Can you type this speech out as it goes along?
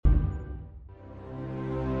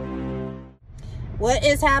what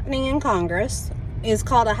is happening in Congress is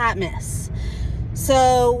called a hot mess.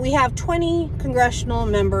 So we have 20 congressional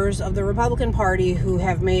members of the Republican Party who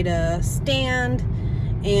have made a stand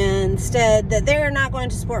and said that they're not going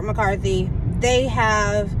to support McCarthy. They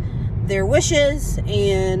have their wishes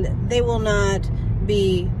and they will not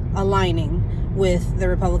be aligning with the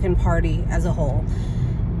Republican Party as a whole.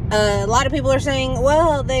 A lot of people are saying,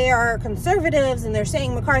 well, they are conservatives and they're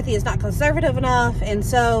saying McCarthy is not conservative enough. And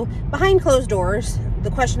so behind closed doors,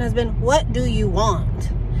 the question has been, what do you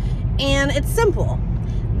want? And it's simple.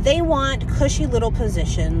 They want cushy little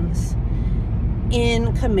positions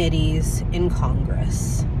in committees in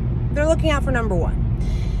Congress. They're looking out for number one.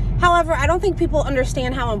 However, I don't think people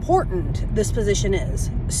understand how important this position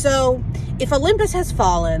is. So if Olympus has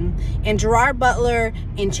fallen and Gerard Butler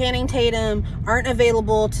and Channing Tatum aren't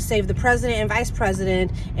available to save the president and vice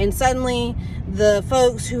president, and suddenly the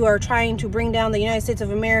folks who are trying to bring down the United States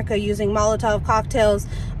of America using Molotov cocktails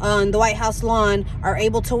on the White House lawn are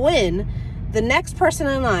able to win, the next person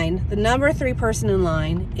in line, the number 3 person in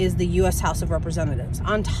line, is the U.S. House of Representatives.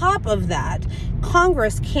 On top of that,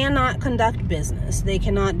 Congress cannot conduct business. They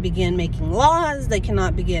cannot begin making laws. They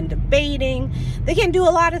cannot begin debating. They can't do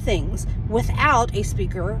a lot of things without a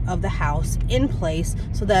Speaker of the House in place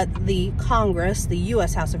so that the Congress, the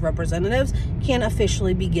U.S. House of Representatives, can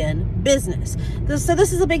officially begin business. So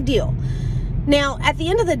this is a big deal. Now, at the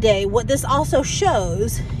end of the day, what this also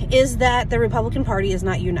shows is that the Republican Party is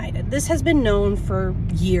not united. This has been known for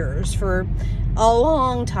years, for a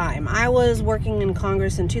long time. I was working in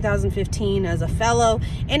Congress in 2015 as a fellow,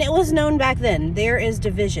 and it was known back then. There is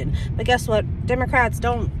division. But guess what? Democrats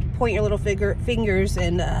don't point your little fingers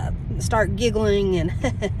and start giggling and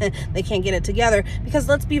they can't get it together. Because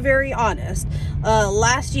let's be very honest.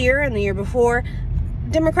 Last year and the year before,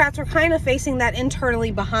 Democrats were kind of facing that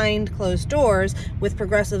internally behind closed doors with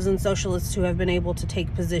progressives and socialists who have been able to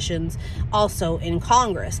take positions also in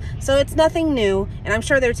Congress. So it's nothing new, and I'm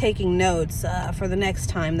sure they're taking notes for the next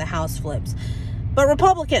time the House flips. But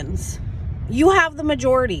Republicans, you have the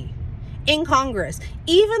majority in Congress.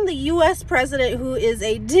 Even the U.S. president, who is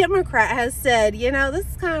a Democrat, has said, this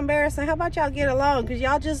is kind of embarrassing. How about y'all get along? Because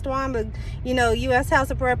y'all just won the, U.S.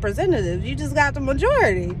 House of Representatives. You just got the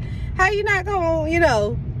majority. How you not going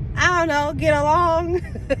to, get along?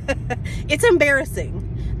 It's embarrassing.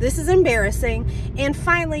 This is embarrassing. And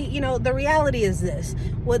finally, the reality is this.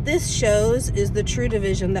 What this shows is the true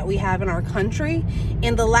division that we have in our country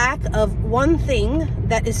and the lack of one thing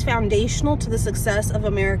that is foundational to the success of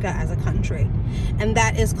America as a country. And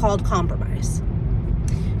that is called compromise.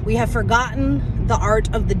 We have forgotten the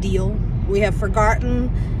art of the deal. We have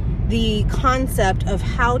forgotten the concept of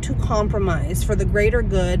how to compromise for the greater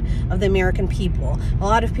good of the American people. A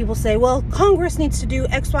lot of people say, well, Congress needs to do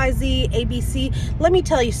X, Y, Z, A, B, C. Let me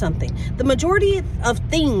tell you something. The majority of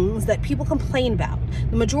things that people complain about,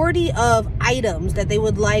 the majority of items that they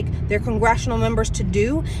would like their congressional members to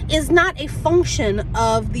do is not a function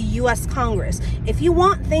of the U.S. Congress. If you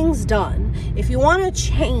want things done, if you want to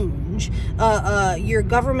change your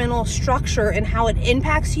governmental structure and how it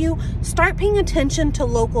impacts you, start paying attention to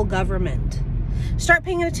local government. Start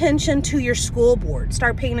paying attention to your school board.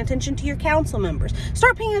 Start paying attention to your council members.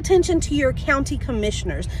 Start paying attention to your county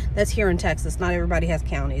commissioners. That's here in Texas. Not everybody has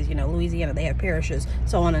counties. Louisiana, they have parishes,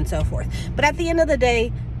 so on and so forth. But at the end of the day,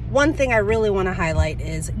 one thing I really want to highlight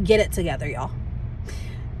is get it together, y'all.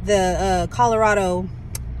 The Colorado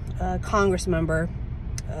Congress member,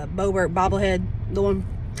 Boebert, bobblehead, the one,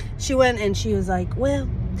 she went and she was like, well,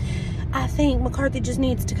 I think McCarthy just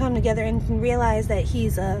needs to come together and realize that he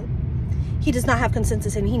does not have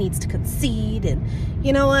consensus and he needs to concede. And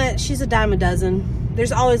you know what? She's a dime a dozen.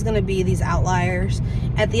 There's always going to be these outliers.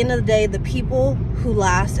 At the end of the day, the people who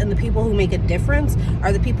last and the people who make a difference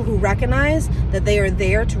are the people who recognize that they are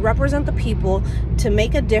there to represent the people, to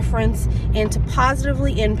make a difference, and to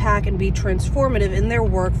positively impact and be transformative in their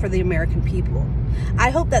work for the American people. I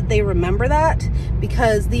hope that they remember that,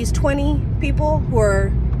 because these 20 people who are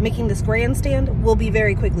making this grandstand will be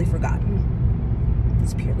very quickly forgotten.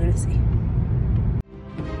 It's pure lunacy.